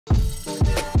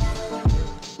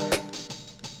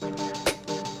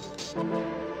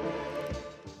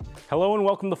Hello and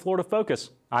welcome to Florida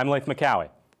Focus. I'm Layth Mekkaoui.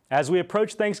 As we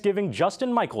approach Thanksgiving,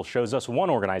 Justin Michael shows us one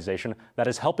organization that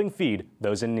is helping feed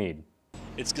those in need.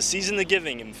 It's the season of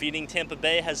giving, and Feeding Tampa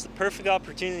Bay has the perfect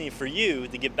opportunity for you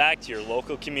to give back to your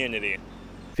local community.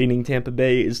 Feeding Tampa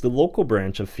Bay is the local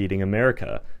branch of Feeding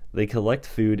America. They collect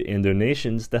food and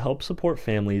donations to help support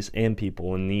families and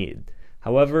people in need.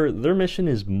 However, their mission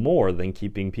is more than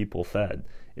keeping people fed.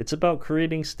 It's about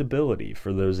creating stability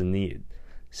for those in need.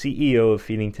 CEO of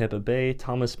Feeding Tampa Bay,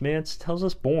 Thomas Mance, tells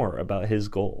us more about his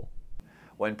goal.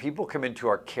 When people come into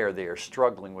our care, they are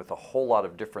struggling with a whole lot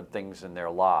of different things in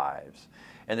their lives.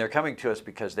 And they're coming to us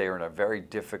because they are in a very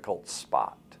difficult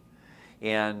spot.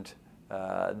 And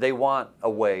they want a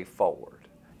way forward.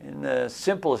 In the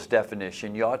simplest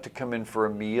definition, you ought to come in for a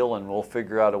meal and we'll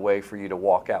figure out a way for you to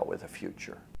walk out with a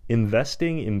future.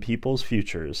 Investing in people's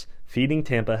futures, Feeding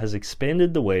Tampa has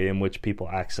expanded the way in which people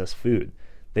access food.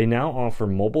 They now offer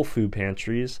mobile food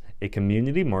pantries, a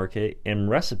community market, and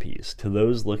recipes to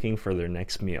those looking for their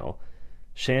next meal.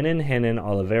 Shannon Hannon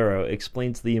Olivero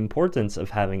explains the importance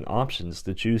of having options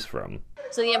to choose from.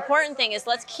 So the important thing is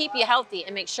let's keep you healthy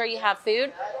and make sure you have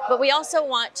food, but we also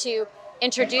want to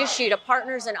introduce you to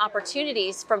partners and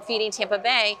opportunities from Feeding Tampa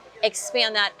Bay,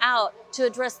 expand that out to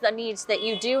address the needs that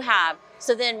you do have,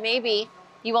 so then maybe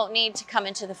you won't need to come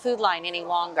into the food line any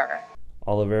longer.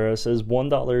 Olivera says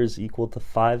 $1 is equal to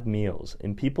 5 meals,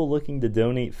 and people looking to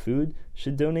donate food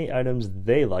should donate items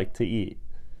they like to eat.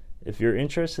 If you're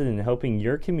interested in helping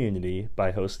your community by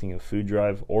hosting a food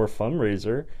drive or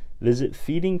fundraiser, visit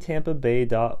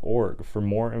feedingtampabay.org for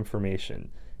more information.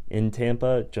 In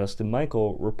Tampa, Justin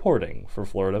Michael reporting for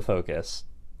Florida Focus.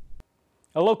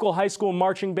 A local high school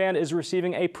marching band is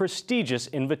receiving a prestigious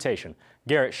invitation.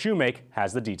 Garret Shumake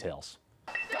has the details.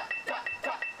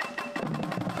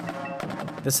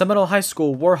 The Seminole High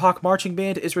School Warhawk Marching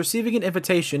Band is receiving an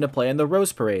invitation to play in the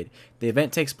Rose Parade. The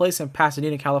event takes place in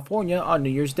Pasadena, California on New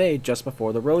Year's Day just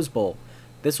before the Rose Bowl.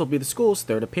 This will be the school's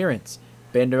third appearance.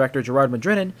 Band director Gerard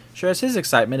Madrinnen shares his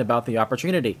excitement about the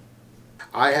opportunity.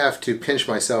 I have to pinch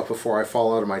myself before I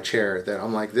fall out of my chair that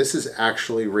I'm like, this is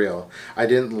actually real. I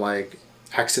didn't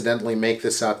accidentally make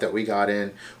this up that we got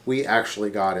in. We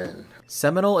actually got in.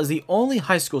 Seminole is the only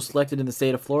high school selected in the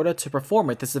state of Florida to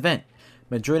perform at this event.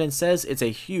 Madrinnen says it's a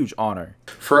huge honor.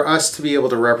 For us to be able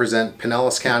to represent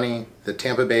Pinellas County, the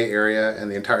Tampa Bay area,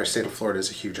 and the entire state of Florida is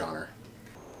a huge honor.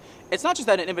 It's not just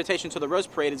that an invitation to the Rose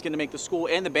Parade is going to make the school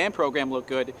and the band program look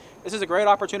good. This is a great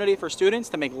opportunity for students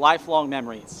to make lifelong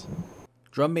memories.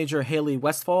 Drum major Haley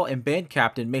Westfall and band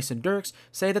captain Mason Dirks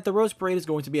say that the Rose Parade is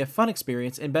going to be a fun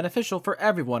experience and beneficial for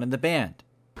everyone in the band.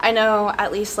 I know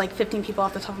at least 15 people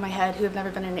off the top of my head who have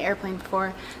never been in an airplane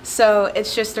before, so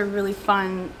it's just a really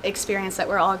fun experience that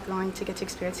we're all going to get to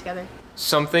experience together.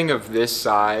 Something of this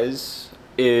size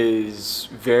is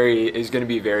going to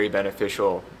be very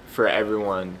beneficial for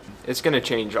everyone. It's going to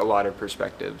change a lot of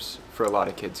perspectives for a lot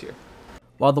of kids here.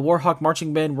 While the Warhawk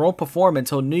Marching Band won't perform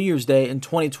until New Year's Day in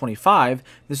 2025,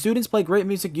 the students play great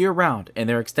music year-round, and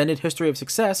their extended history of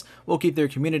success will keep their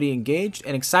community engaged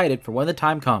and excited for when the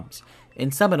time comes. In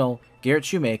Seminole, Garret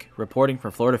Shumake reporting for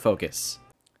Florida Focus.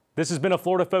 This has been a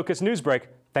Florida Focus news break.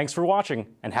 Thanks for watching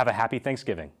and have a happy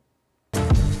Thanksgiving.